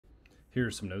Here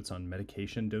are some notes on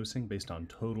medication dosing based on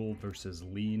total versus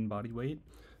lean body weight.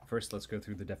 First, let's go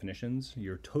through the definitions.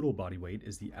 Your total body weight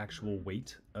is the actual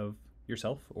weight of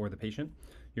yourself or the patient.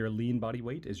 Your lean body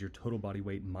weight is your total body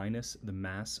weight minus the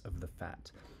mass of the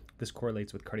fat. This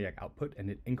correlates with cardiac output and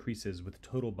it increases with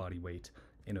total body weight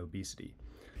in obesity.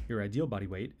 Your ideal body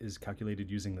weight is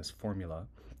calculated using this formula,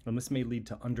 and this may lead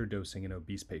to underdosing in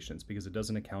obese patients because it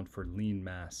doesn't account for lean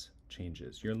mass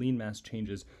changes. Your lean mass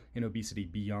changes in obesity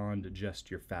beyond just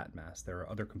your fat mass. There are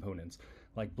other components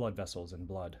like blood vessels and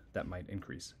blood that might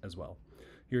increase as well.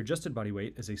 Your adjusted body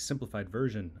weight is a simplified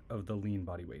version of the lean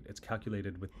body weight. It's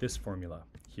calculated with this formula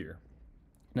here.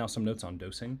 Now, some notes on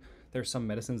dosing. There are some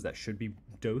medicines that should be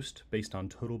dosed based on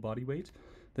total body weight.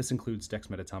 This includes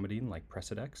dexmedetomidine, like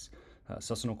Precedex,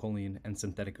 Succinylcholine, and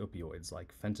synthetic opioids,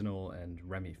 like fentanyl and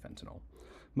remifentanil.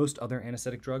 Most other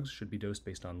anesthetic drugs should be dosed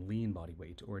based on lean body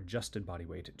weight or adjusted body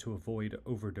weight to avoid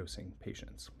overdosing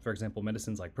patients. For example,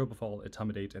 medicines like propofol,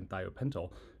 etomidate, and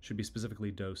thiopental should be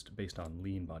specifically dosed based on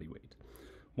lean body weight.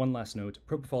 One last note,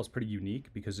 propofol is pretty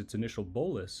unique because its initial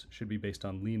bolus should be based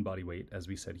on lean body weight, as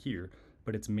we said here,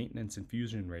 but its maintenance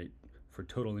infusion rate for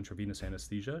total intravenous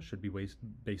anesthesia should be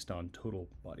based on total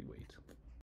body weight.